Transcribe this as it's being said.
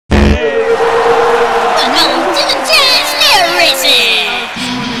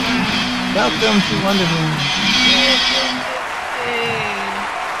Welcome to Wonderland.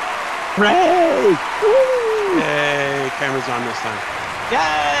 Hooray! Yay! Camera's on this time.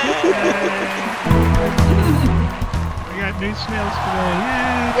 Yay! We got new snails today.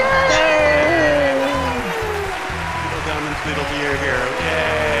 Yay! Yay! Tweedle down and Tweedle here.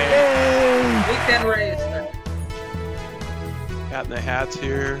 Yay! Weekend race. Cat in the Hats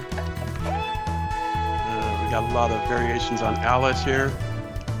here. We got a lot of variations on Alice here.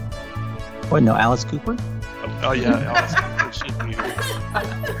 What, no Alice Cooper? Oh yeah, Alice Cooper should be here.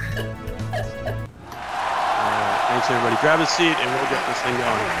 Thanks everybody. Grab a seat and we'll get this thing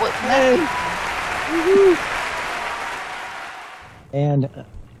going. And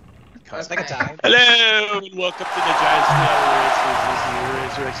Second time. Hello and welcome to the Giant Snail Racing.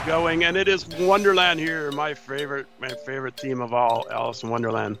 This is RacerX going, and it is Wonderland here. My favorite theme of all, Alice in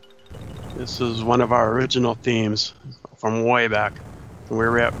Wonderland. This is one of our original themes from way back when we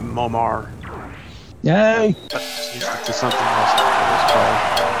were at Momar. yay! To something else.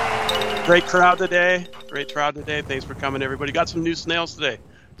 Great crowd today. Thanks for coming, everybody. Got some new snails today,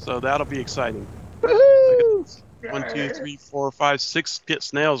 so that'll be exciting. Woohoo! 1, 2, 3, 4, 5, 6 pit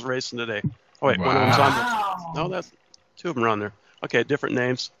snails racing today. Oh wait, one of them's on there. No, that's 2 of them are on there. Okay, different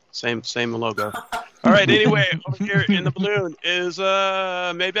names, same logo. All right. Anyway, over here in the balloon is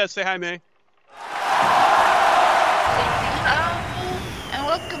May. Say hi, May. And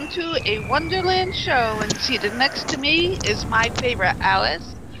welcome to a Wonderland show. And seated next to me is my favorite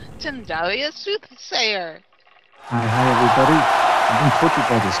Alice, Tindallia Soothsayer. Hi, everybody. I've been tortured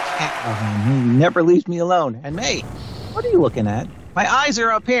by this cat behind me. He never leaves me alone. And May, what are you looking at? My eyes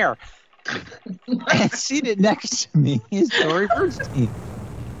are up here. And seated next to me is Dorie Bernstein.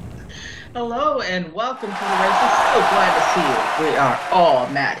 Hello and welcome to the race. So glad to see you. We are all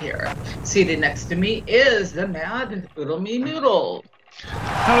mad here. Seated next to me is the mad Oodlemi Noodle.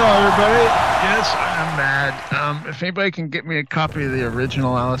 Hello, everybody. Yes, I'm mad. If anybody can get me a copy of the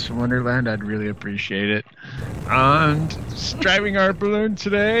original Alice in Wonderland, I'd really appreciate it. And driving our balloon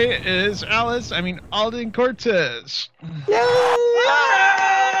today is Alden Cortes.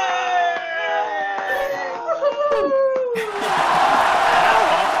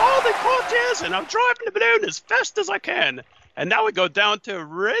 Alden Cortes, and I'm driving the balloon as fast as I can. And now we go down to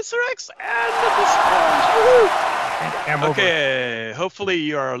RacerX and the scores. Woohoo! Okay, hopefully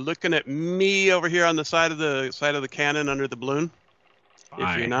you are looking at me over here on the side of the cannon under the balloon.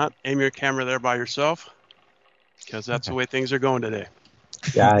 If you're not, aim your camera there by yourself, because that's the way things are going today.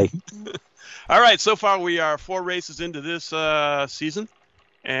 Yay. All right, so far we are 4 races into this season,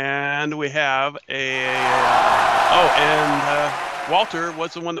 and we have Walter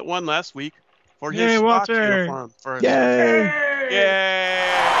was the one that won last week for his stock uniform. Yay! Yay!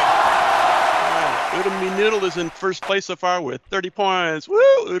 Oodlemi Noodle is in first place so far with 30 points. Woo,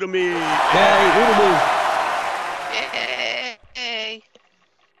 Oodlemi! Yay, Oodlemi! Yay!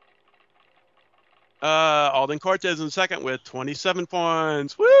 Alden Cortes in second with 27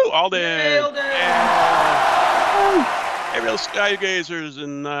 points. Woo, Alden! Nailed it! Yeah. Abriel Stargaze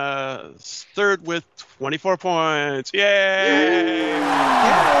in third with 24 points. Yay!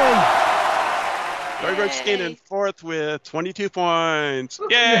 Yay! Dorie Bernstein in fourth with 22 points.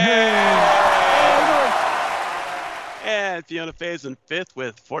 Yay! And Fiona Faye's in fifth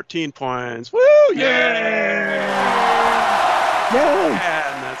with 14 points. Woo! Yay! Yay!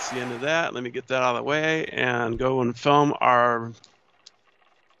 And that's the end of that. Let me get that out of the way and go and film our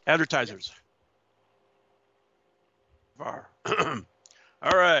advertisers. All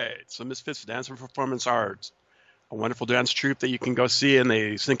right. So Misfits Dance and Performance Arts, a wonderful dance troupe that you can go see, and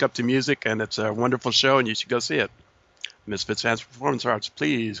they sync up to music, and it's a wonderful show, and you should go see it. Misfits Dance and Performance Arts,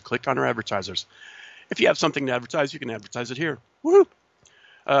 please click on our advertisers. If you have something to advertise, you can advertise it here. Woo!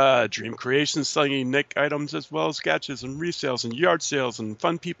 Dream Creations selling unique items as well as sketches and resales and yard sales and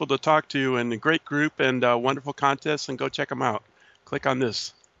fun people to talk to and a great group and wonderful contests, and go check them out. Click on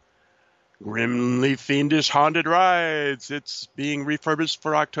this. Grimly Fiendish Haunted Rides. It's being refurbished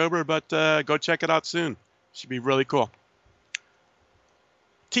for October, but go check it out soon. Should be really cool.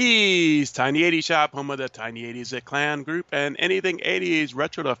 Tees, Tiny 80 Shop, home of the Tiny 80s at Clan group, and anything 80s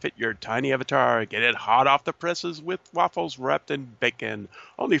retro to fit your tiny avatar. Get it hot off the presses with waffles wrapped in bacon.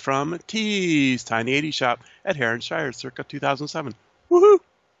 Only from Tees, Tiny 80 Shop at Shire, circa 2007. Woohoo!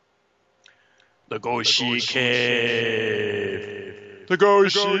 The Goshi Cave. The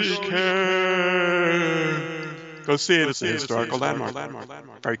Goshi Cave. Go see it. It's a historical landmark.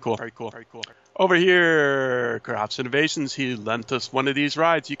 Very cool. Over here, Crops Innovations. He lent us one of these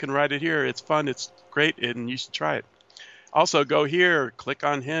rides. You can ride it here. It's fun. It's great, and you should try it. Also, go here, click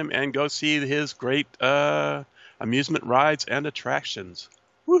on him, and go see his great amusement rides and attractions.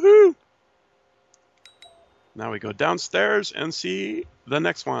 Woohoo! Now we go downstairs and see the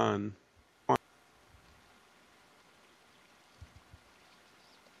next one.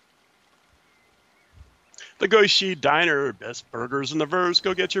 The Goishi Diner, best burgers in the verse.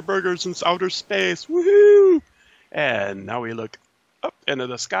 Go get your burgers in outer space. Woohoo! And now we look up into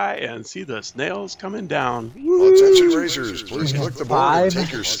the sky and see the snails coming down. Woo! Attention racers, please click the board and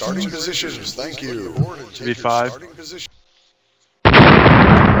take your starting positions. Thank you. Should be 5.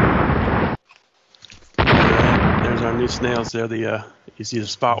 There's our new snails there. You see the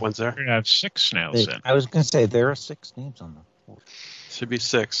spot ones there. We're gonna have 6 snails in. I was going to say, there are 6 names on the board. Should be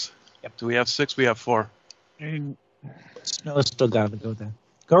 6. Yep. Do we have 6? We have 4. Snow still got to go there.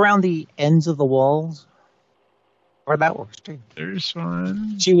 Go around the ends of the walls. Or that works too. There's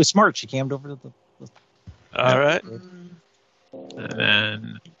one. She was smart. She came over to the. All right. And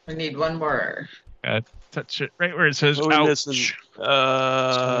then I need one more. touch it right where it says what are we missing?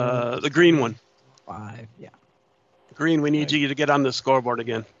 The green one. 5, yeah. Green, we need you to get on the scoreboard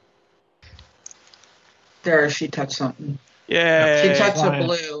again. There, she touched something. Yay! She touched a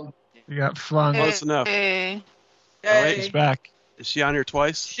blue. You got flung. Close enough. Hey. Oh, wait, He's back. Is she on here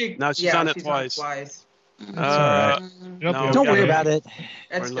twice? No, she's on it twice. That's all right. No, Don't worry about it.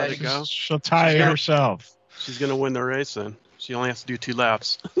 That's Or let good. it go. She'll tie it herself. She's going to win the race then. She only has to do 2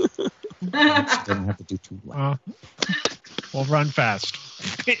 laps. She doesn't have to do too well. Well, we'll run fast.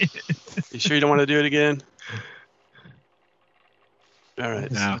 You sure you don't want to do it again? All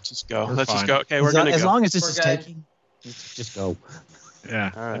right, No, let's just go. we're Let's just fine. go. Okay, we're going to go. As long as this We're is good. taking, let's just go. Yeah,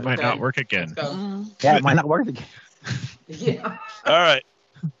 All right. it might Okay. not work again. Let's go. Yeah, it might not work again. Yeah. All right.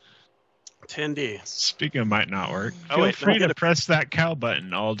 10D. Speaking of might not work, Oh, feel wait, free no, to get a- press that cow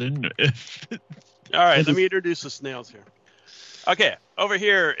button, Alden. All right, let me introduce the snails here. Okay, over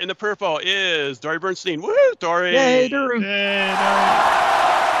here in the purple is Dorie Bernstein. Woo, Dorie! Yay, Dorie. Yay,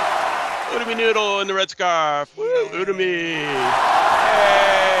 Oodlemi Noodle in the red scarf. Woo, Oodlemi.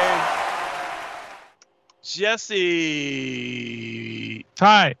 Hey. Jessie.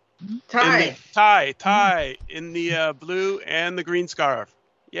 Ty. Tie. Ty in the blue and the green scarf.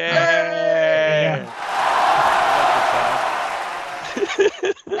 Yay! Yeah.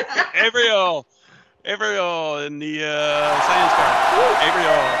 Abriel in the cyan scarf. Woo,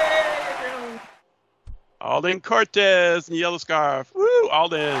 Abriel. Alden Cortes in the yellow scarf. Woo,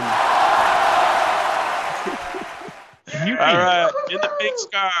 Alden. Yuki. All right, in the pink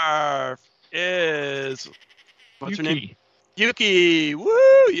scarf is what's her name? Yuki. Yuki.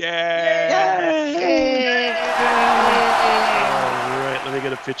 Woo, yeah. All right, let me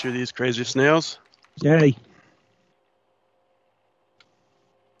get a picture of these crazy snails. Yay.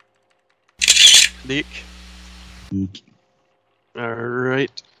 Leak. Eek. All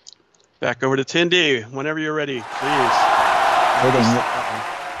right. Back over to Tindy whenever you're ready, please. Waiting.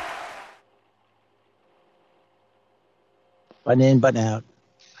 Button in, button out.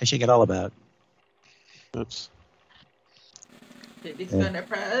 I should get all about. Oops. He's gonna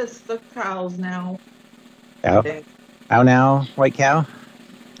press the cows now. Cow. Cow now, white cow.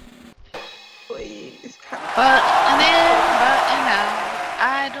 Please, cow. Button in, button out.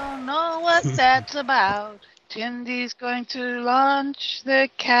 I don't know what that's about. Tindy's going to launch the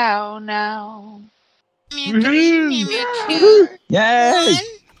cow now. Woohoo! Yay!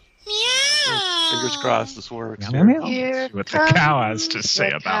 Fingers crossed this works. Meow, meow, meow. Here See what the comes cow has to say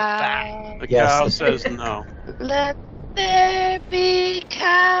the about that. cow. The Yes. cow says no. Let there be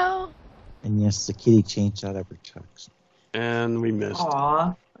cow. And yes, the kitty changed out of her chucks. And we missed.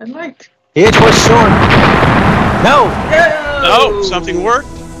 Aw, I liked. It was short. No! Oh, something worked?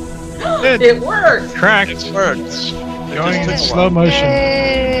 It worked. Cracked. It worked. Going in slow motion.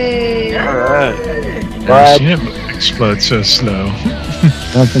 Hey. All right. But Shit explodes so slow.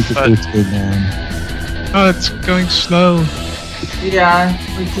 I don't think the But- gate's big man. Oh, it's going slow. Yeah,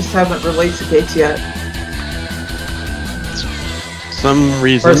 we just haven't released the gates yet. Some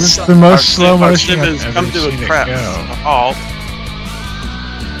reason. It's the most our slow sim- our motion sim I've has ever come to seen a it crap. go. A halt.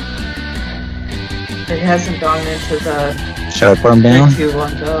 It hasn't gone into the Should I put him down? 3, 2,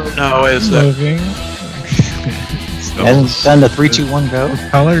 1, go. No, wait a sec. Moving. Hasn't done the 3, 2, 1 go. The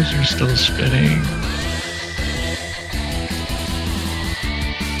colors are still spinning.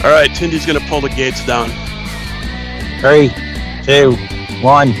 All right, Tindy's gonna pull the gates down. 3, 2,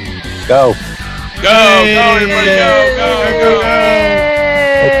 1, go. Go, everybody, go.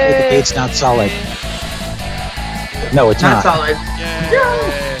 Hopefully the gate's not solid. No, it's Not not. solid. Yay.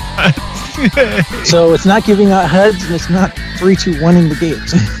 So it's not giving out heads, and it's not 3, 2, 1-ing the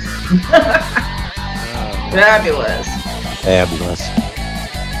gates. Fabulous. Fabulous.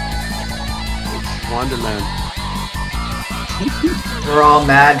 Wonderland. We're all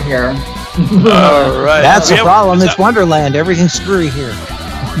mad here. All right. That's the problem. It's Wonderland. Everything's screwy here.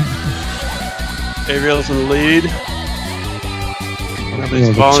 Abriel's in the lead.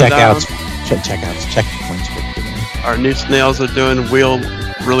 Checkouts. Checkpoints. Our new snails are doing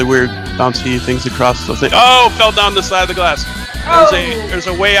really weird bouncy things across the thing. Oh, fell down the side of the glass. There's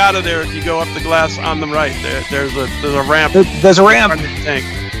a way out of there if you go up the glass on the right. There's a ramp. There's a ramp. Tank.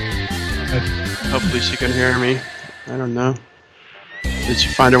 Hopefully she can hear me. I don't know. Did she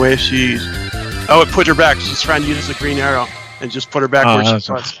find her way? Oh, it put her back. She's trying to use the green arrow and just put her back where she was.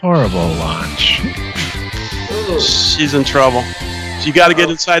 That's a horrible launch. She's in trouble. So you got to get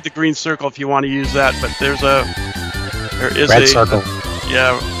inside the green circle if you want to use that. But there is red circle.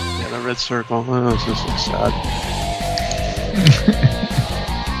 Yeah, the red circle. Oh, this looks sad.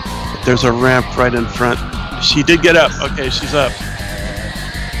 There's a ramp right in front. She did get up. Okay, she's up.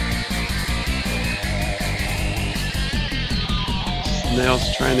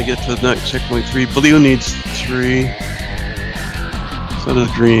 Snail's trying to get to the next checkpoint 3. Blue needs 3. So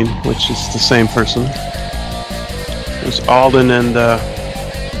does green, which is the same person. There's Alden and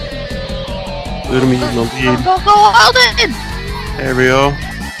Oodlemi in the lead. Go, Alden! Abriel.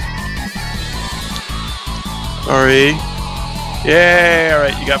 Sorry. Yay!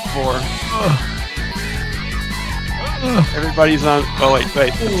 Alright, you got 4. Everybody's on. Oh, wait.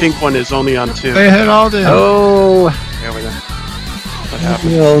 The pink one is only on 2. They hit Alden. Oh! There we go. What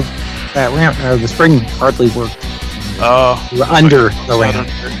happened? That ramp, the spring hardly worked. Oh. You were under the ramp.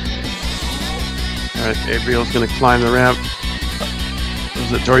 Alright, Abriel's gonna climb the ramp.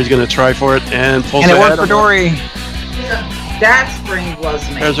 Dorie's gonna try for it and pulls And it ahead worked for Dorie. That spring was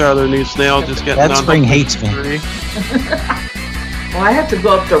me. There's our other new snail just getting That on. spring hates me. Well, I have to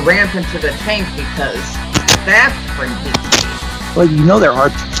go up the ramp into the tank because that spring hates me. Well, you know there are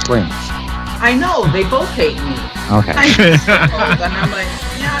 2 springs. I know, they both hate me. Okay. And I'm like,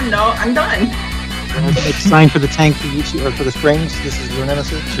 yeah, no, I'm done. Make a sign for the tank for you or for the springs. This is your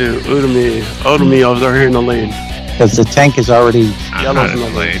nemesis. To Oodlemi over here in the lead. Because the tank is already Yellow's in the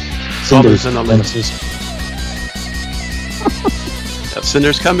lead. Cinders in the lead. nemesis.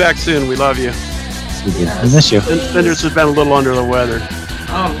 Cinders, come back soon. We love you. I miss you. Cinders has been a little under the weather.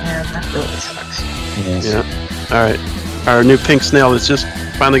 Oh man, that really sucks. Yes. Yeah. All right. Our new pink snail is just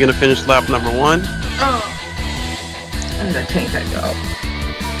finally going to finish lap number 1. Oh. And the tank I go.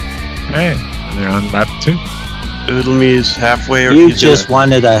 Hey, and they're on lap 2. Oodlemi's halfway. You just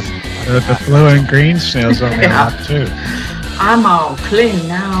wanted a... The blue and green snails on lap 2. I'm all clean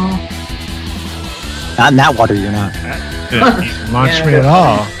now. Not in that water, you're not. Didn't launch me at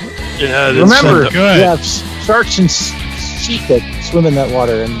all. Yeah, Remember, good. you have sharks and sheep that swim in that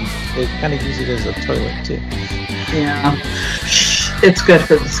water, and they kind of use it as a toilet, too. Yeah. It's good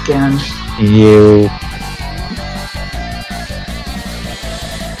for the skin. You.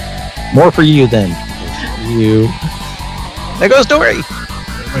 More for you, then. You. There goes Dorie.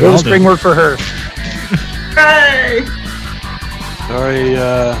 Little spring work for her. Hey! Dorie, I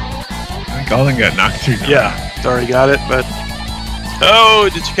think Alden got knocked through. yeah, Dorie got it, but... Oh,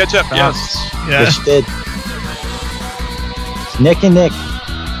 did you catch up? Yes. Yeah. Yes, she did. It's Nick and Nick.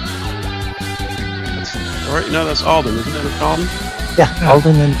 Dorie, no, that's Alden. Isn't that Alden? Yeah,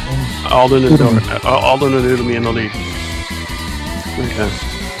 Alden and Alden and Oodlemi. Dorie. Alden and Oodlemi in the lead. Okay.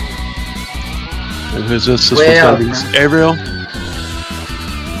 And who's this? This one's gonna be Abriel.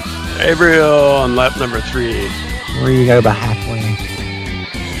 Abriel on lap number 3. where you got about halfway.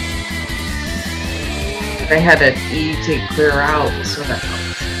 They had an E to clear out, so that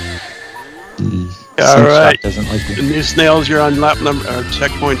helps. All right. Doesn't like The you. new snails, you're on lap number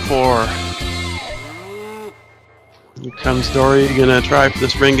checkpoint 4. Here comes Dorie. You're gonna try for the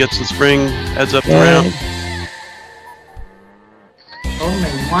spring. Gets the spring. Heads up the ramp.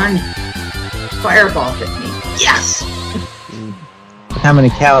 Only one fireball hit me. Yes! How many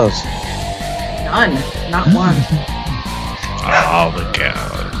cows? None. Not one. All the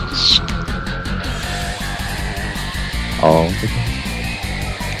cows. Oh.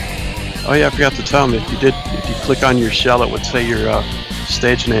 Oh yeah, I forgot to tell them if you click on your shell, it would say your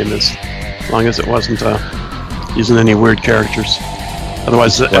stage name as long as it wasn't using any weird characters.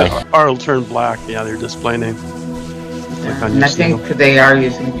 Otherwise, it'll turn black. Yeah, their display name. And I think they are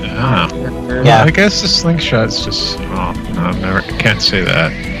using. Yeah. Yeah. I guess the slingshot's just. Oh, no, I can't say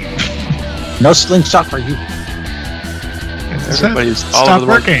that. No slingshot for you. Everybody's all Stop over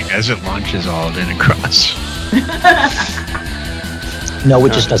the working as it launches Alden across. No,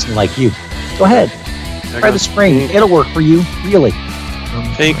 it just doesn't like you. Go ahead. Try the spring. It'll work for you. Really.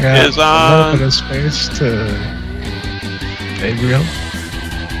 Pink Yeah, is a on. little bit of space to Abriel.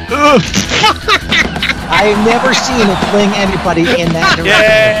 I've never seen it fling anybody in that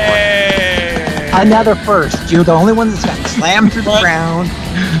direction. another first. You're the only one that's got slammed to the ground,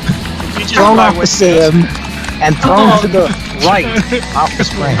 thrown off the sim, and thrown to the right off the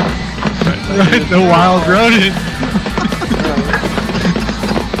spring. Right, the wild rodent.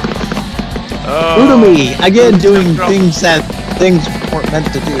 Oodlemi, again doing things weren't meant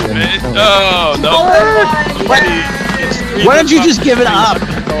to do. Oh, no. Why don't you just give it up?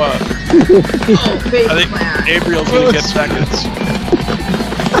 Go up. I think Abriel's going to get seconds.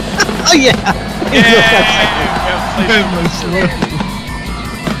 Oh, yeah.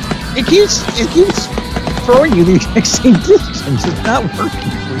 It keeps throwing you the exact same distance. It's not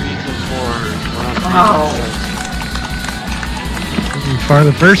working. Wow. For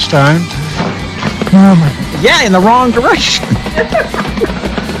the first time. Yeah, in the wrong direction.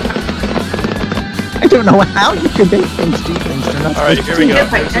 I don't know how you can make things do things. All right, here we go.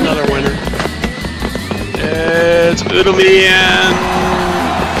 There's another winner. It's Oodlemi and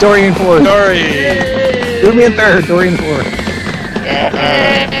Dorie in fourth. Oodlemi in third. Dorie in fourth.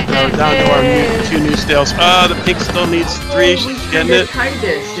 We're down to our two new Snails. The pink still needs 3. She's getting it.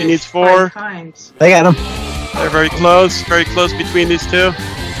 She needs 4. They got him. They're very close between these two.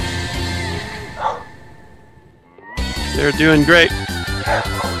 They're doing great.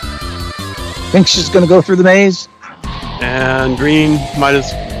 Think she's going to go through the maze? And green might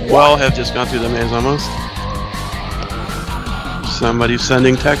as well have just gone through the maze almost. Somebody's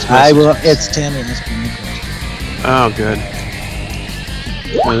sending text messages. I will. It's Tammy. Oh, good.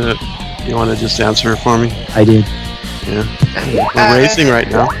 You want to just answer it for me? I did. Yeah. We're racing right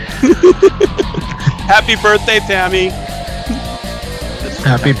now. Happy birthday, Tammy.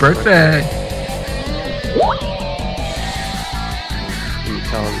 Happy birthday. Can you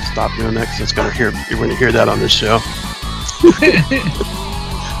tell her to stop doing that? Because you're going to hear that on this show.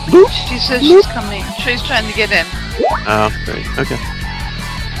 She says she's coming. She's trying to get in. Oh, great. Okay.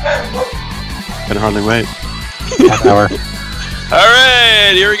 Can hardly wait. Half hour. All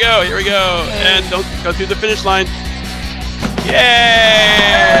right, here we go. And don't go through the finish line.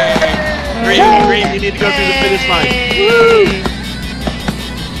 Yay! Green, you need to go through the finish line. Woo!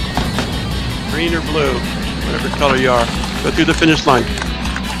 Green or blue, whatever color you are. Go through the finish line.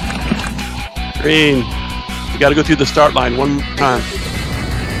 Green, you got to go through the start line one time.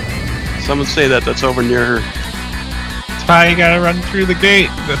 Someone say that's over near her. That's why you gotta run through the gate,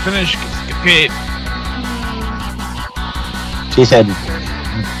 the finish gate. She's heading.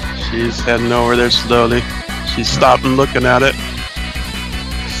 She's heading over there slowly. She's stopping looking at it.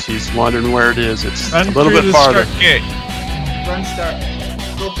 She's wondering where it is. It's run a little bit farther. Run start.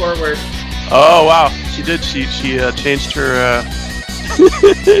 Go forward. Oh wow, she did. She changed her.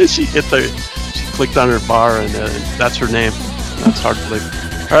 She clicked on her bar and that's her name. That's hard to believe.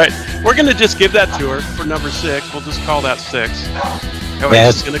 All right, we're gonna just give that to her for number 6. We'll just call that 6. Anyway,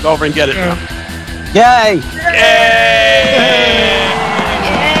 Yes. She's gonna go over and get it now. Yay! Yay!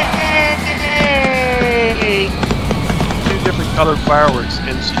 Yay! 2 different colored fireworks,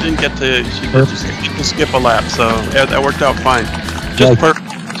 and she didn't get to. She just get to skip a lap, so yeah, that worked out fine. Just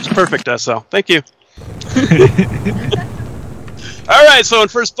perfect, SL. Thank you. All right, so in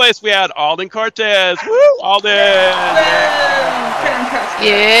first place we had Alden Cortes. Woo, Alden!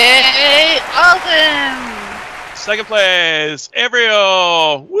 Yay, Alden! Second place,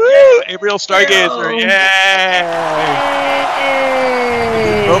 Abriel. Woo, Abriel Stargaze. Yay!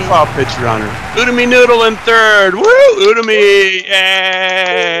 Profile picture on her. Oodlemi Noodle in third. Woo, Oodlemi.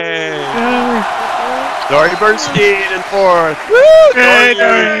 Yay! Dorie Bernstein in fourth. Woo,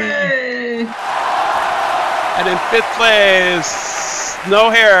 Dorie. And in 5th place, Snow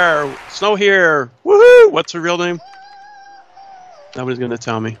Hair. Woohoo! What's her real name? Nobody's gonna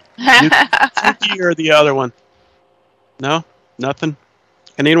tell me. Yuki or the other one? No? Nothing?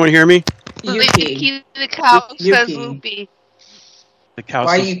 Can anyone hear me? Yuki. The cow says Loopy. The cow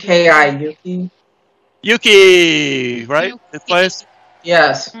Y-U-K-I, Yuki. Yuki, right? 5th place?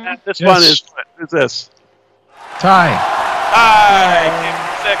 Yes. This one is, who's this? Tie. Hi!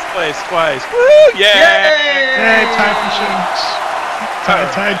 6th place twice. Woo! Yay! Yay, tie for 6.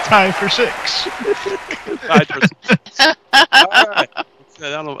 Tie for 6. Tied for 6. All right.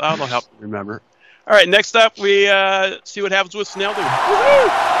 That'll help you remember. All right, next up, we see what happens with Snail Dude. Woohoo!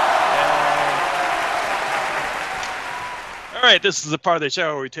 All right, this is the part of the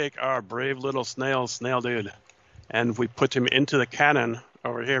show where we take our brave little Snail Dude, and we put him into the cannon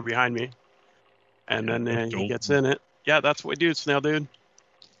over here behind me, and then he gets in it. Yeah, that's what we do, Snail Dude.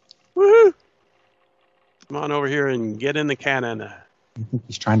 Woohoo! Come on over here and get in the cannon.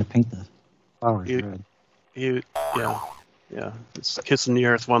 He's trying to paint the flowers red. Yeah. It's kissing the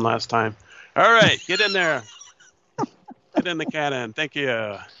earth one last time. All right, get in there. Get in the cannon. Thank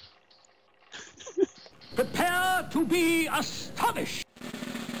you. Prepare to be astonished.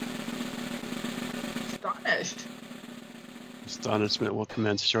 Astonished. Astonishment will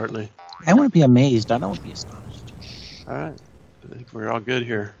commence shortly. I want to be amazed. I don't want to be astonished. All right. I think we're all good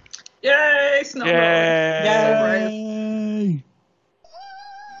here. Yay, snow. Yay!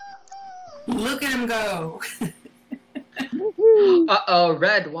 Look at him go. Uh-oh,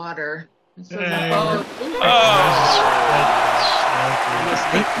 red water. Is he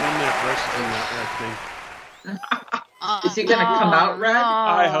gonna come out red?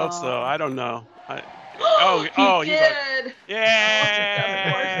 I hope so. I don't know. He he's did. like, yay!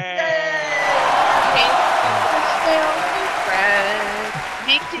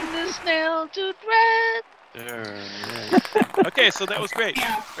 Making the snail to red. Okay, so that was great.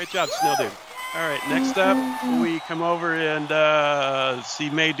 Great job, Snail Dude. All right, next up, we come over and see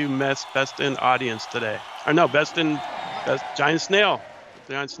May do best in audience today. Or no, best Giant Snail.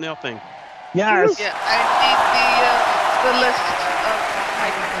 The Giant Snail thing. Yes. Yeah, I need the list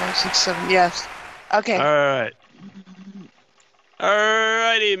of 5, 6, 7. Yes. Okay. All right. All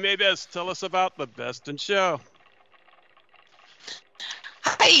righty, Maybest, tell us about the Best in Show.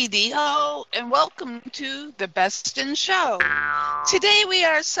 Hi-de-ho, and welcome to the Best in Show. Today we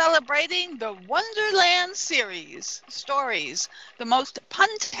are celebrating the Wonderland series, stories, the most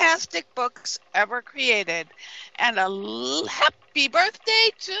puntastic books ever created, and a happy birthday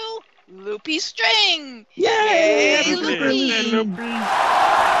to Loopy String. Yay! Yay, Loopy.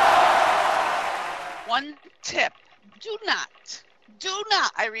 One tip, do not,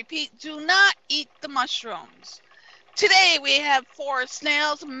 I repeat, do not eat the mushrooms. Today we have 4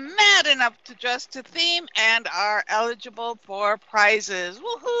 snails mad enough to dress to theme and are eligible for prizes.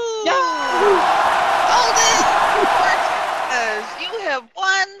 Woohoo! Alden Cortes, you have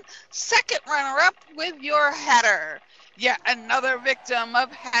won second runner-up with your Hatter. Yet another victim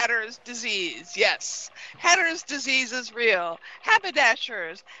of Hatter's disease. Yes, Hatter's disease is real.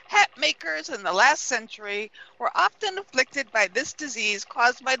 Haberdashers, hat makers in the last century were often afflicted by this disease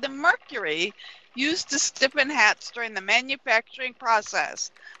caused by the mercury used to stiffen hats during the manufacturing process.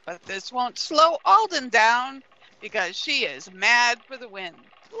 But this won't slow Alden down because she is mad for the win.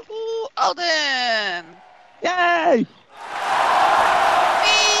 Woohoo, Alden! Yay!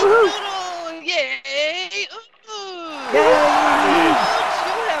 Noodle! Yay! Ooh! Yay!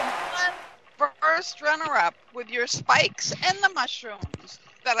 You have won first runner-up with your spikes and the mushrooms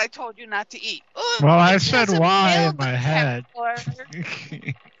that I told you not to eat. Ooh, Well, I said why in my head.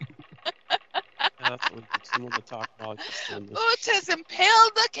 That's what someone to talk about. Oots has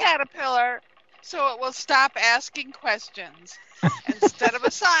impaled the caterpillar so it will stop asking questions. Instead of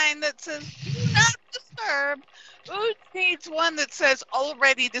a sign that says, do not disturb, Oots needs one that says,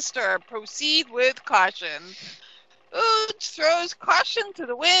 already disturbed. Proceed with caution. Oots throws caution to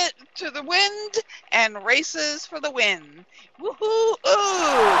the wind and races for the win. Woohoo,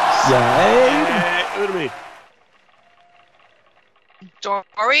 Oots! Yay! Oodlemi.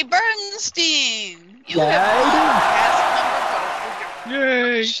 Dorie Bernstein, you Yay. have won cast number vote with your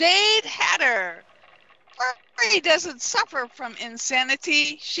Yay! Shade Hatter. Dorie doesn't suffer from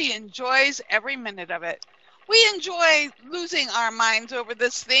insanity. She enjoys every minute of it. We enjoy losing our minds over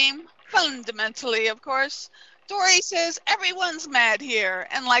this theme, fundamentally, of course. Dorie says everyone's mad here,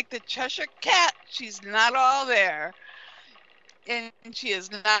 and like the Cheshire Cat, she's not all there. And she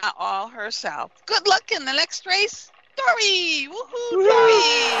is not all herself. Good luck in the next race. Dorie! Woohoo,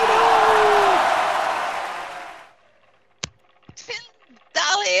 Dorie!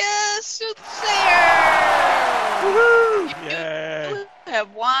 Tindallia Soothsayer! Woohoo! Yay! You have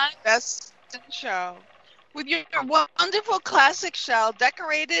won Best in Show. With your wonderful classic shell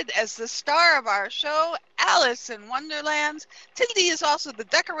decorated as the star of our show, Alice in Wonderland, Tindy is also the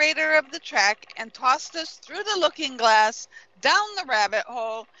decorator of the track and tossed us through the looking glass, down the rabbit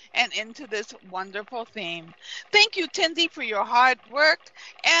hole, and into this wonderful theme. Thank you, Tindy, for your hard work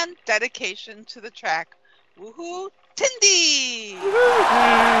and dedication to the track. Woohoo, Tindy!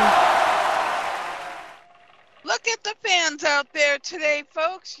 Look at the fans out there today,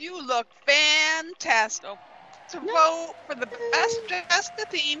 folks. You look fantastic. To vote for the best dressed to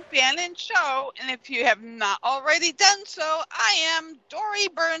theme fan in show, and if you have not already done so, I am Dorie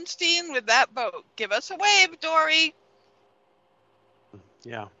Bernstein with that vote. Give us a wave, Dorie.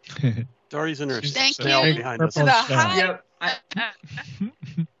 Yeah. Dorie's in her Thank snail you. behind us. To the high, Yep.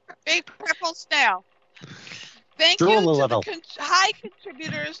 big purple snail. Thank Drool you a to little. the high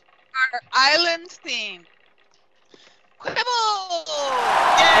contributors to our island theme. Qwibble!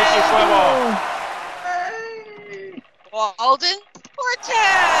 Thank you, Qwibble. Alden Cortes!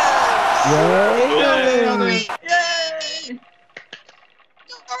 Yay! Yay! Dorie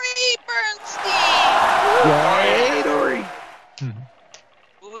Bernstein!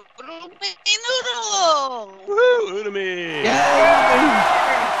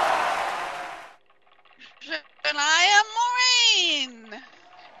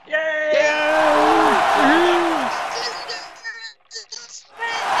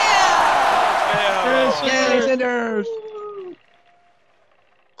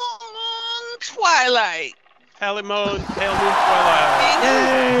 Twilight. Palemoon Twilight.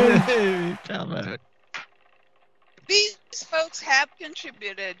 Yay! Palemoon. These folks have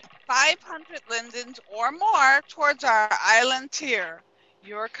contributed 500 lindens or more towards our island tier.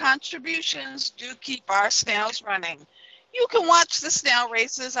 Your contributions do keep our snails running. You can watch the snail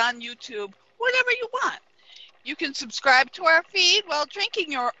races on YouTube whenever you want. You can subscribe to our feed while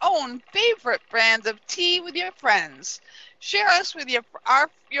drinking your own favorite brand of tea with your friends. Share us with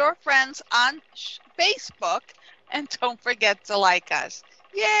your friends on Facebook, and don't forget to like us.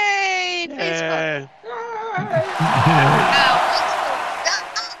 Yay, Facebook! Now let's go down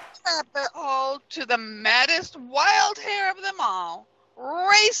the rabbit hole to the maddest wild hair of them all,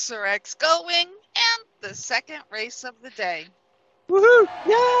 RacerX Gullwing, and the second race of the day. Woohoo!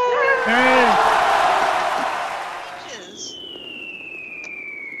 Yay! Hey!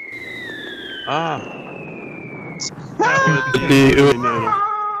 That would be Oodlemi Noodle.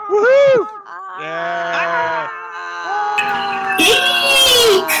 Woohoo! Yeah.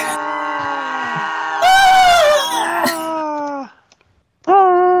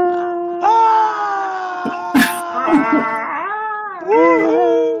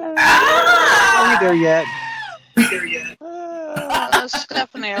 Are we there yet?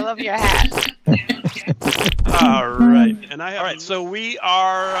 Stephanie, I love your hat. All right, and all right. So we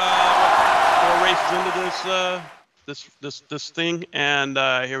are 4 races into this thing, and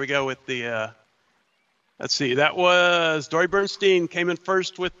here we go with the. Let's see. That was Dorie Bernstein came in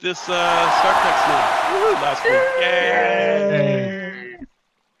first with this Star Trek snail last week. Yay!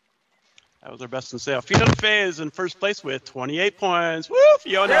 That was our best in sale. Fiona Fay is in first place with 28 points. Woo,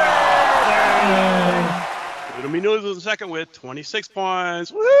 Fiona! Oodlemi Noodle is in second with 26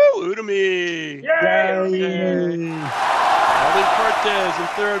 points. Woo, Oodlemi! Yay! Alden Cortes in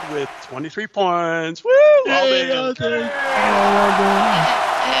third with 23 points. Woo, Alden!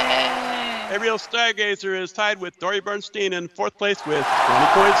 Abriel Stargaze is tied with Dorie Bernstein in fourth place with 20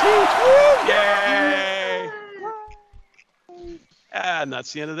 points each. Woo, yay! And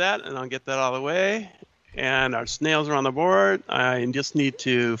that's the end of that, and I'll get that out of the way. And our snails are on the board. I just need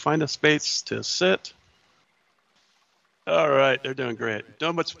to find a space to sit. All right, they're doing great.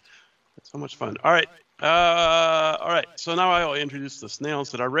 So much fun. All right. So now I will introduce the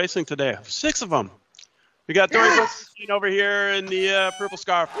snails that are racing today. 6 of them. We got Dorie Bernstein over here in the purple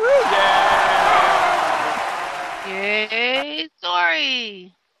scarf. Woo! Yay! Yay,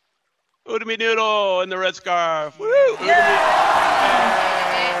 Dorie! Oodlemi Noodle in the red scarf. Woo! Yay!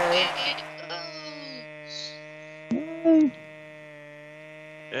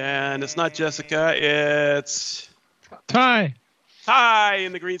 And it's not Jessica, it's Ty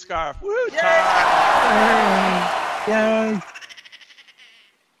in the green scarf. Woo! Ty! Yay!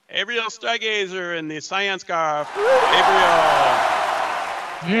 Abriel Stargaze in the cyan scarf. Woo! Abriel!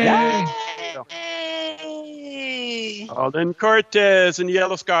 Yay! Yay! Alden Cortes in the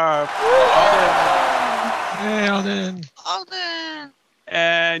yellow scarf. Woo! Alden! Hey, Alden! Alden!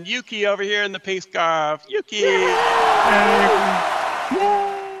 And Yuki over here in the pink scarf. Yuki! Yay!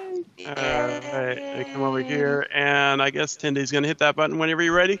 All right, I come over here, and I guess Tindy's going to hit that button whenever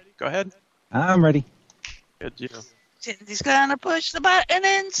you're ready. Go ahead. I'm ready. Good deal. Cindy's gonna push the button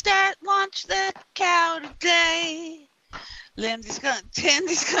and launch the cow today. Tindy's gonna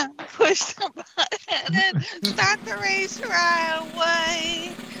push the button and start the race right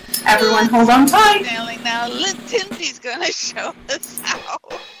away. Everyone hold on tight. Now, Tindy's gonna show us how.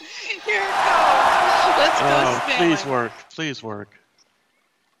 Here it goes. Let's go spin. Please work.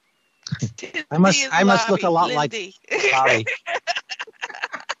 I must look a lot like Bobby.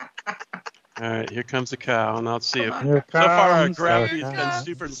 All right, here comes the cow, and let's see if Here so far our comes gravity the has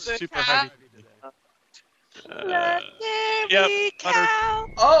been super heavy. Yep.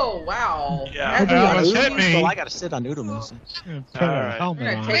 Oh, wow. Yeah. Almost hit me. Well, I got to sit on Oodlemi's. Put All a right. helmet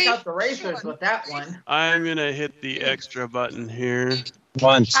We're going on. to take out the racers with that one. I'm gonna hit the extra button here.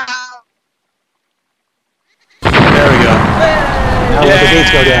 Once. There we go. Now let the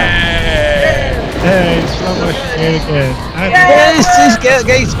gates go down. Hey, slow motion gate again. Yes, these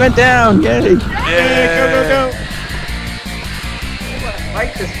gates went down. Yay. Hey, go.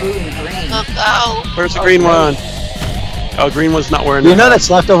 Like this blue and green. Where's the green one? Oh, green one's not wearing. You know that's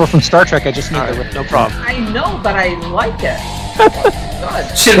left over from Star Trek. I just need All to. right, no problem. I know, but I like it.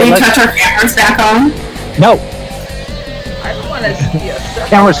 Good. Should we touch our cameras back on? No, I don't want to see a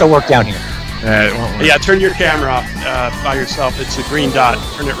cameras don't work down here. It won't work. Yeah, turn your camera off by yourself. It's a green dot.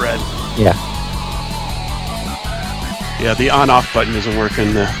 Turn it red. Yeah. Yeah, the on-off button isn't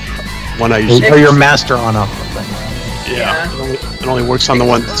working. The one I use. Or your master on off. Yeah, it only works on the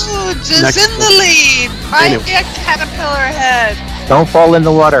one. Ooh, just Next in the lead. Right Anyway. there, caterpillar head. Don't fall in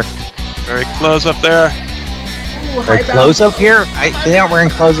the water. Very close up there. Ooh, They're clothes up here? They aren't wearing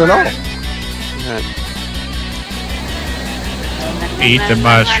clothes at all. Right. Eat the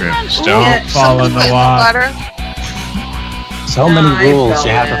mushrooms. Don't fall in the water. So many rules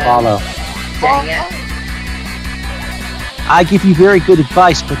you have to follow. Dang it. I give you very good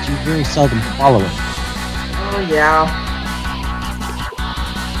advice, but you very seldom follow it. Oh, yeah.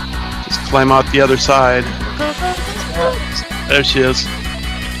 Just climb out the other side. There she is.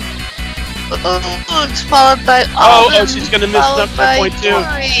 It's followed by Oh, she's going to miss it up for point 2.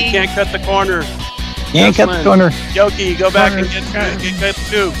 Dorie. She can't cut the corner. Can't cut the corner. Yoki, go back and get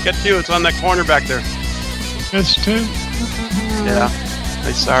 2. Get 2. It's on that corner back there. That's 2. Yeah.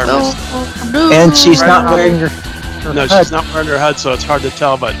 I saw her miss. And she's not wearing her No, HUD. she's not wearing her HUD, so it's hard to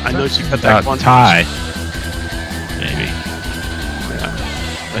tell, but I know she cut that one. tie. Maybe.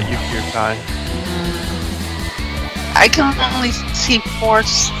 Yeah. A Yuki or tie. I can only see four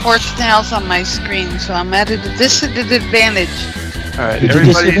snails on my screen, so I'm at a disadvantage. Alright, Did you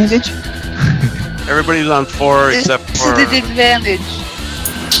disadvantage? everybody's on 4 except for... Disadvantage.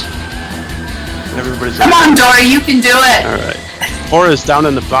 Everybody's Come on, Dorie, you can do it. Alright. 4 is down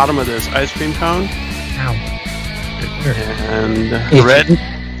in the bottom of this ice cream cone. Ow. And red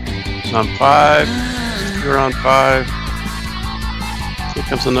is on 5. You're on 5. Here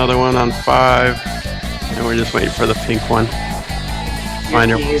comes another one on 5. And we're just waiting for the pink one.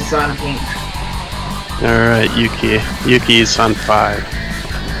 Find her. Yuki's on pink. Alright, Yuki. Yuki is on 5.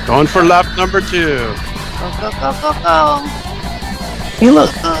 Going for lap number 2. Go, go, go, go, go. Hey,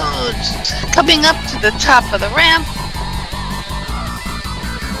 look. Good. Coming up to the top of the ramp.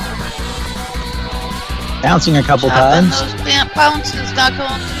 Bouncing a couple times. Those ramp bounces, not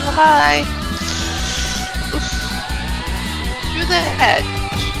going too high. Oof. Through the hedge.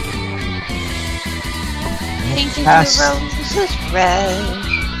 Painting the roses red.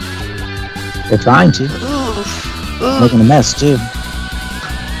 They're trying to. Oof. Oof. Making a mess, too.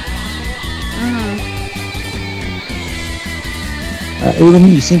 Even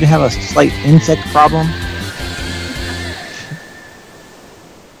you seem to have a slight insect problem.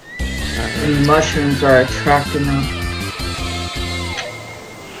 The mushrooms are attracting them.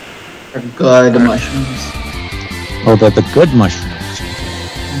 They're good mushrooms. Oh, they're the good mushrooms.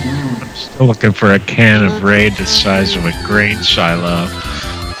 I'm still looking for a can of Raid the size of a grain silo.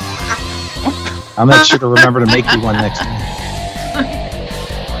 I'll make sure to remember to make you one next time.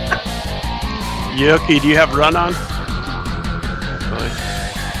 Yuki, do you have run on?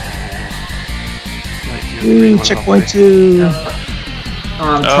 Checkpoint 2.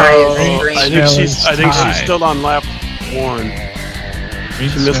 Ty is in green. I think she's still on lap 1.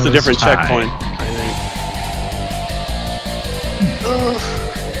 She missed a different checkpoint, I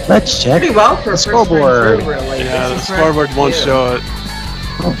think. Let's check Pretty well for the a first scoreboard. run through, really. Yeah, the This is scoreboard right won't for you. show it.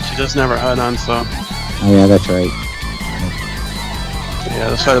 She doesn't have her HUD on, so... Oh, yeah, that's right. Yeah,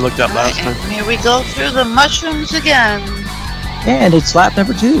 that's what I looked at last time. And here we go through the mushrooms again. And it's lap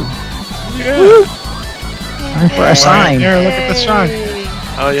number 2. Yeah. Woo! Time for a sign. There, look at the sign.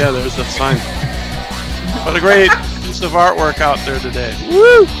 Oh yeah, there's the sign. What a great piece of artwork out there today.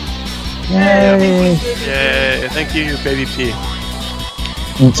 Woo! Yay! Yay, thank you, Baby P.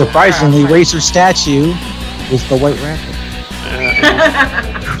 And surprisingly, Racer's statue is the White Rabbit.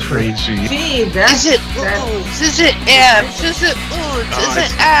 Crazy. Gee, that's... Is it ooze? Is it abs? Is it ooze? Is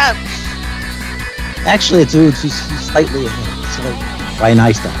it abs? Actually, it's Oods. He's slightly ahead. So, by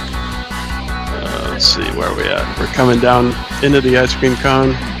nice stuff. Let's see where are we at. We're coming down into the ice cream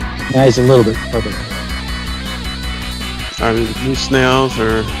cone. Yeah, he's a little bit further. Are the new snails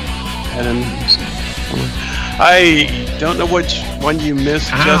or heading? I don't know which one you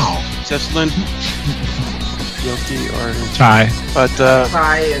missed, Jesslyn. Guilty or Tie. But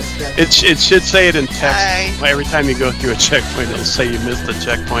Ty is the... it should say it in text. Tie. Every time you go through a checkpoint, it'll say you missed the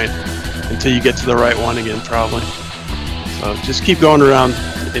checkpoint until you get to the right one again, probably. So just keep going around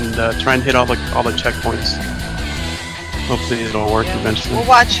and try and hit all the checkpoints. Hopefully it'll work eventually. We'll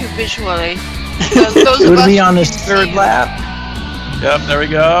watch you visually. Those of It'll us be who on his can third see- lap. Yep, there we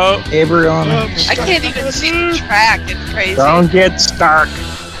go. Abriel on I can't even see the track. It's crazy. Don't get stark.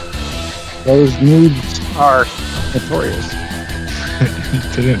 Those nudes are notorious.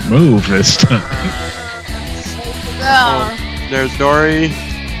 It didn't move this time. No. There's Dorie.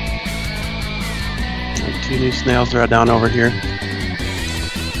 And 2 new snails are down over here.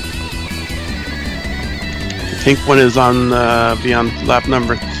 The pink one is on be on lap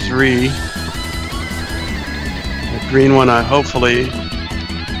number 3. The green one, hopefully, is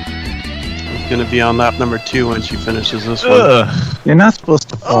going to be on lap number 2 when she finishes this one. You're not supposed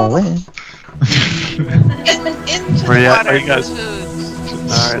to fall in. Into Where the you at? water. Where you guys? Foods.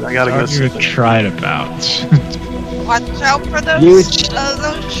 Alright, I gotta go see. You tried to bounce. Watch out for those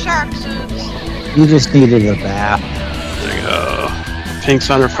sharks. You just needed a bath. There you go. Pink's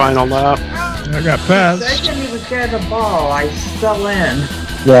on her final lap. I got passed. I didn't even get the ball. I fell in.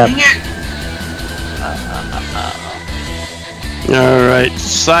 Yeah. Alright,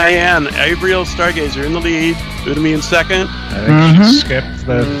 Cyan, Abriel Stargaze are in the lead. Oodlemi in second. I think she skipped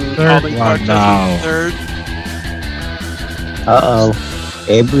the third Alden one Cortes now. in third. Uh-oh.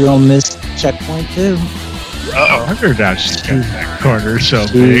 Abriel missed checkpoint too. Uh-oh. I wonder how she's got that corner so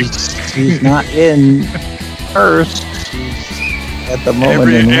big. She's not in first. She's at the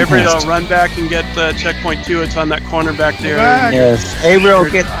moment in Abriel, last. run back and get checkpoint 2. It's on that corner back there. Yes. Abriel,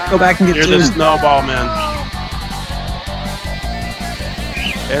 go back and get You're 2. the snowball, man.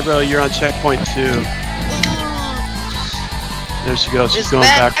 Abriel, you're on checkpoint 2. There she goes. She's going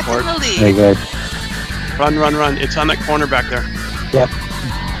back for it. Very good. Run. It's on that corner back there. Yep.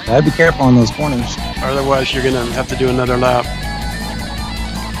 Gotta be careful on those corners. Otherwise, you're going to have to do another lap.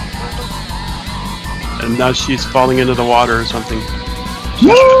 And now she's falling into the water or something.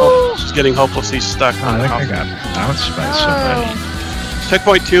 She's getting hopelessly stuck. I think I got bounced by somebody.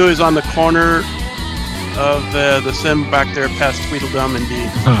 Checkpoint 2 is on the corner of the sim back there past Tweedledum and D.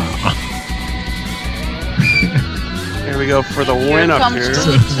 Here we go for the win up here.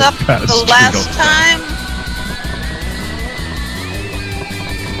 Up the last time.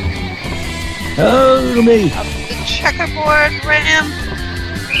 Oh, me. Up the checkerboard ramp.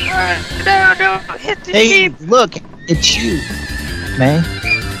 No, hit the Hey, look, it's you, May.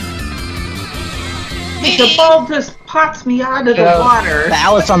 The ball just pops me out of the water. The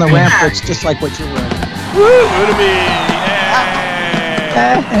Alice on the ramp looks just like what you're wearing. Woo! Oodlemi!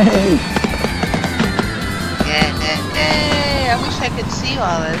 Hey! Yay! I wish I could see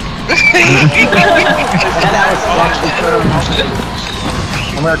all this. That Alice is actually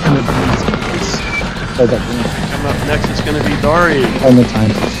American Independence. Coming up next is going to be Dorie. Only time.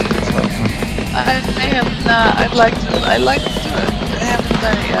 I have not. I'd like to do it. I haven't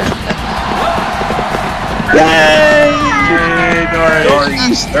done it yet. Yay! Yay, Dorie!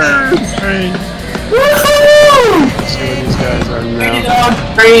 Dorie's third! Woohoo! Let's see where these guys are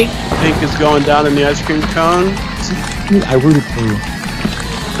now. Pink is going down in the ice cream cone. I rooted for you.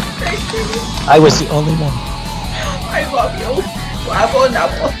 I was the only one. I love you.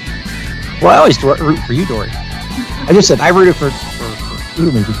 Well, I always root for you, Dorie. I just said I rooted for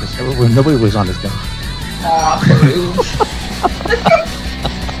Oodlemi because nobody was on his bench.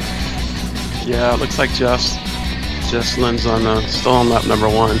 Yeah, it looks like Jess Lynn's on still on lap number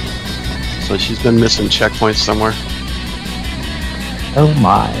 1. So she's been missing checkpoints somewhere. Oh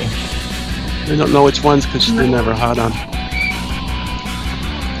my. We don't know which ones because she didn't have her hat on.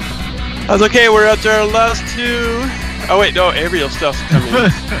 That's okay, we're at our last 2. Oh wait, no, Abriel stuff's coming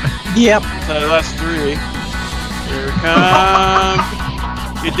in. Yep. So the last 3. Here it comes.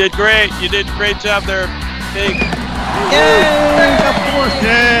 You did great. You did a great job there, Pink. Yay! Got fourth.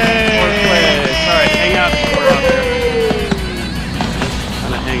 Yay! Fourth place. Alright, hang out somewhere out there.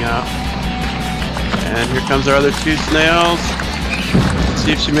 Kind of hang out. And here comes our other 2 snails. Let's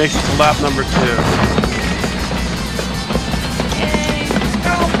see if she makes it to lap number 2.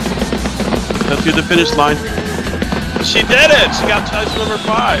 Go through the finish line. She did it! She got touch number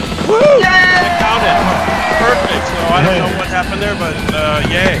 5. Woo! I counted. Perfect. So I don't know what happened there, but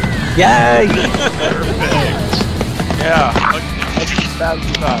yay. Yay! Perfect. Yeah. That's as bad as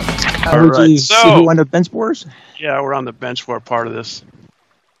you thought. All right. See who won the bench wars? Yeah, we're on the bench war part of this.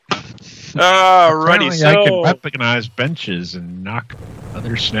 Alrighty, so I can recognize benches and knock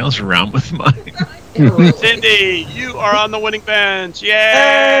other snails around with mine. Cindy, you are on the winning bench. Yay!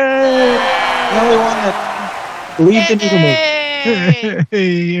 The only one that believed in Oodlemi.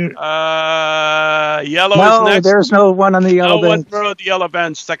 Yellow No, is next. there's no one on the yellow No one bench. throw the yellow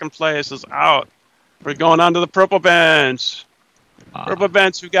bench. Second place is out. We're going on to the purple bench. Purple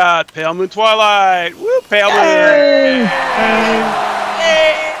bench, we got Palemoon Twilight. Woo, Palemoon.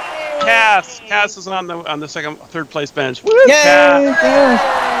 Cass is on the third place bench. Woo, Cass.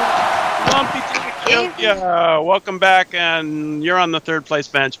 Lumpy Tokyo, welcome back, and you're on the third place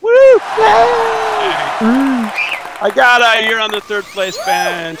bench. Woo! I got it. You're on the third place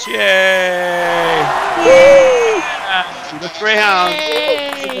bench. Yay! The Greyhound.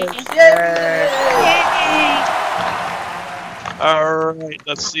 Yay! All right,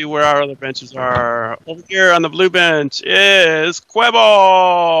 let's see where our other benches are. Over here on the blue bench is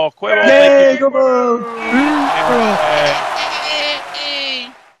Qwibble. Qwibble, thank you.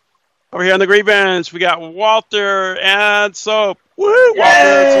 Over here on the green bench, we got Walter and Soap. Woo,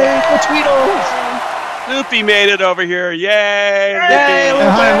 Walter! The Tweedles! Loopy made it over here. Yay! Yay, Loopy.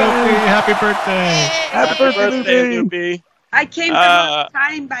 hi, Loopy. Happy birthday. Happy birthday, Loopy. I came from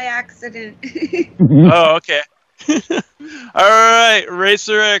time by accident. Oh, okay. All right,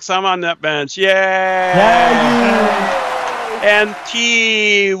 RacerX, I'm on that bench. Yay! And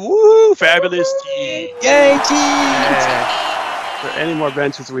T, woo, fabulous T. Yay, T! Are there any more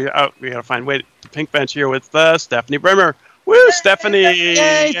benches? We gotta find. Wait, the pink bench here with Stephanie Brimmer. Woo, Stephanie! Yay,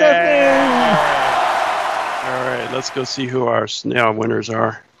 Stephanie! All right, let's go see who our snail winners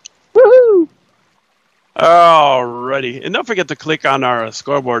are. Woohoo! Alrighty, and don't forget to click on our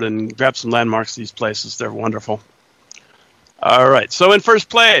scoreboard and grab some landmarks. These places, they're wonderful. All right, so in first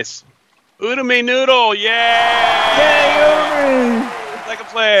place, Oodlemi Noodle, yay! Yay, Oodlemi! Second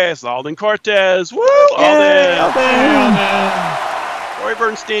place, Alden Cortes, woo! Yay, Alden! Dorie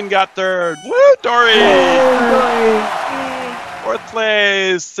Bernstein got third, woo! Dorie! Yay, Fourth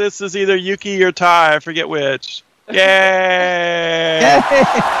place, this is either Yuki or Ty, I forget which. Yay!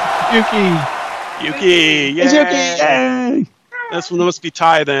 Yuki. Yuki, yay! It's Yuki! Yay! This one must be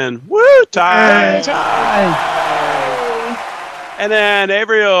Ty then. Woo! Ty! Yay, Ty! And then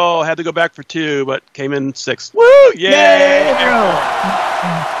Abriel had to go back for 2, but came in 6th. Woo! Yay! Yay, Abriel!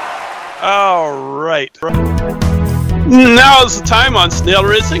 All right. Now is the time on Snail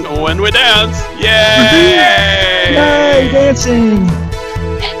Racing when we dance. Yay! Yay, dancing!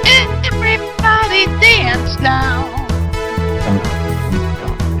 Everybody dance now.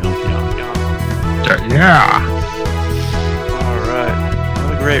 Yeah. All right.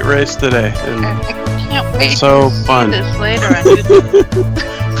 What a great race today. And I can't wait so to fun. see this later on YouTube.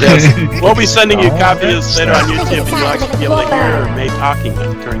 yes, we'll be sending you copies later on YouTube, and you'll actually be able to hear May talking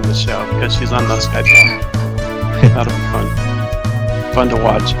during the show because she's on the Skype call. That'll be fun. Fun to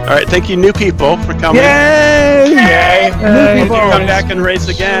watch. All right, thank you, new people, for coming. Yay! Yay! New people. Come back and race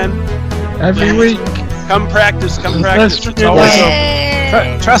again. Every week. Come practice. Come practice. It's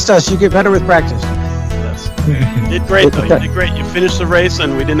always Trust us, you get better with practice. You did great, though. You did great. You finished the race,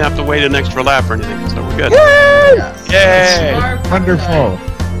 and we didn't have to wait an extra lap or anything, so we're good. Yay! Wonderful.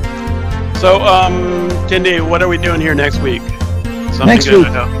 So, Tindy, what are we doing here next week? Something Next good, week.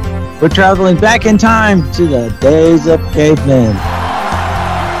 I know. We're traveling back in time to the days of cavemen.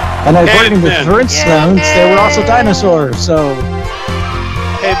 And according to Cavemen. Flintstones, they were also dinosaurs, so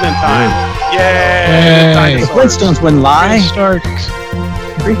Caveman time. Yay! Yay. the Flintstones wouldn't lie. Start.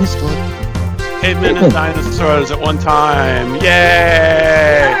 Prehistoric. Cavemen and dinosaurs at one time.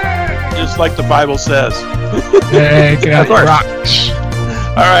 Yay! Just like the Bible says. Hey, get out Of course. the rocks.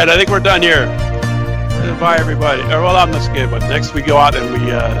 All right, I think we're done here. Bye, everybody. Well, I'm not scared, but next we go out and we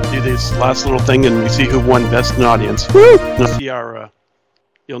do this last little thing and we see who won Best in Audience. Woo! You'll see our,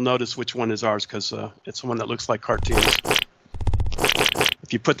 you'll notice which one is ours because it's the one that looks like cartoons.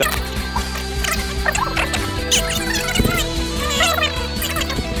 If you put that...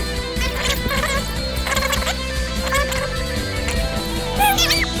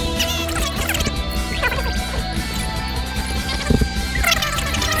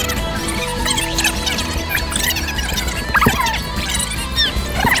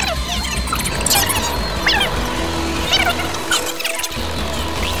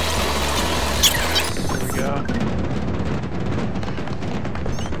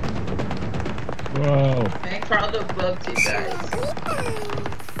 Whoa. Thanks for all the books, you guys.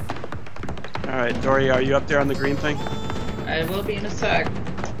 All right, Dorie, are you up there on the green thing? I will be in a sec.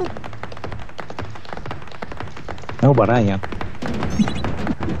 No, but I am.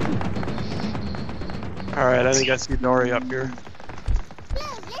 All right, I think I see Dorie up here.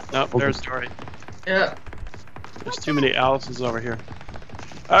 Nope, there's Dorie. Yeah. There's too many Alice's over here.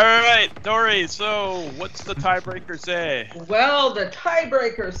 All right, Dorie, so what's the tiebreaker say? Well, the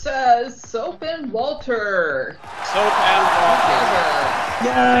tiebreaker says Soap and Walter. Soap and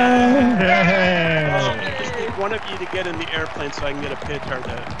Yay. Walter. I just need one of you to get in the airplane so I can get a pitch or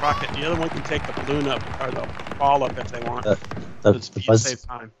the rocket. The other one can take the balloon up or the ball up if they want. The Save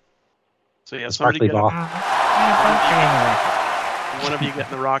time. So yeah, the somebody sparkly get ball. one of you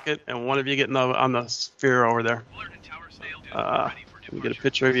get in the rocket and one of you get in on the sphere over there. Can we get a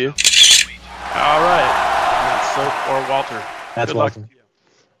picture of you? All right. And that's Soap or Walter. That's Good luck Walter. to you.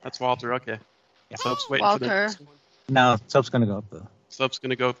 That's Walter. Okay. Yeah. Soap's waiting for the Walter. next one. No, Soap's gonna go up though. Soap's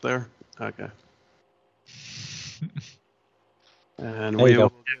gonna go up there. Okay. And There you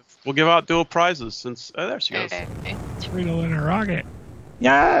go. we'll give out dual prizes since there she goes. Okay. Sweetle in a rocket.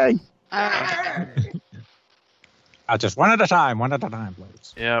 Yay! Alright. Just one at a time,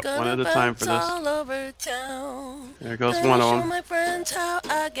 please. Yep, one at a time for this. There goes one of them. It's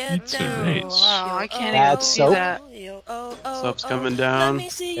a race. Wow, I can't That's even see soap. that. Soap's coming down.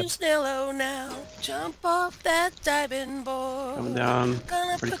 Yep. Coming down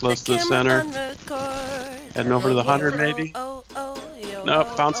pretty close to the center. Heading over to the 100 maybe.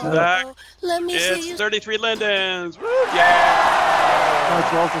 Nope, bouncing back. It's 33 Lindens. Woo, yeah!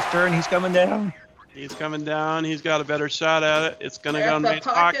 It's Walter's turn. He's coming down. He's coming down. He's got a better shot at it. It's going to go in May's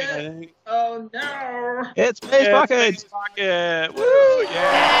pocket, I think. Oh no! It's May's pocket. May's pocket. Woo,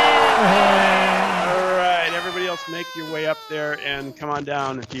 yeah! All right, everybody else, make your way up there and come on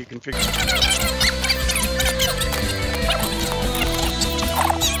down if you can figure it out.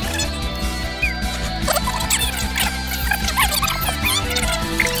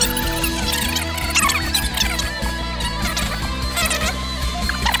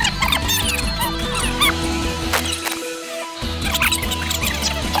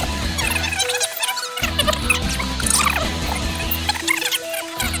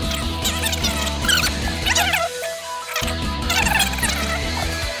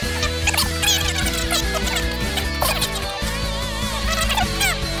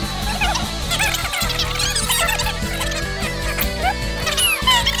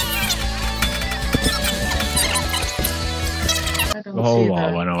 The whole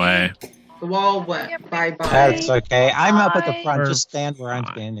wall went away. The wall went bye-bye. That's okay. I'm up at the front. Just stand where I'm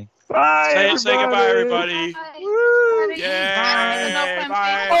standing. Say goodbye, everybody. Woo! Bye. Yay! Bye.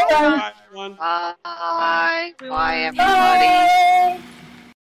 Bye, everyone. Bye. Bye, everybody.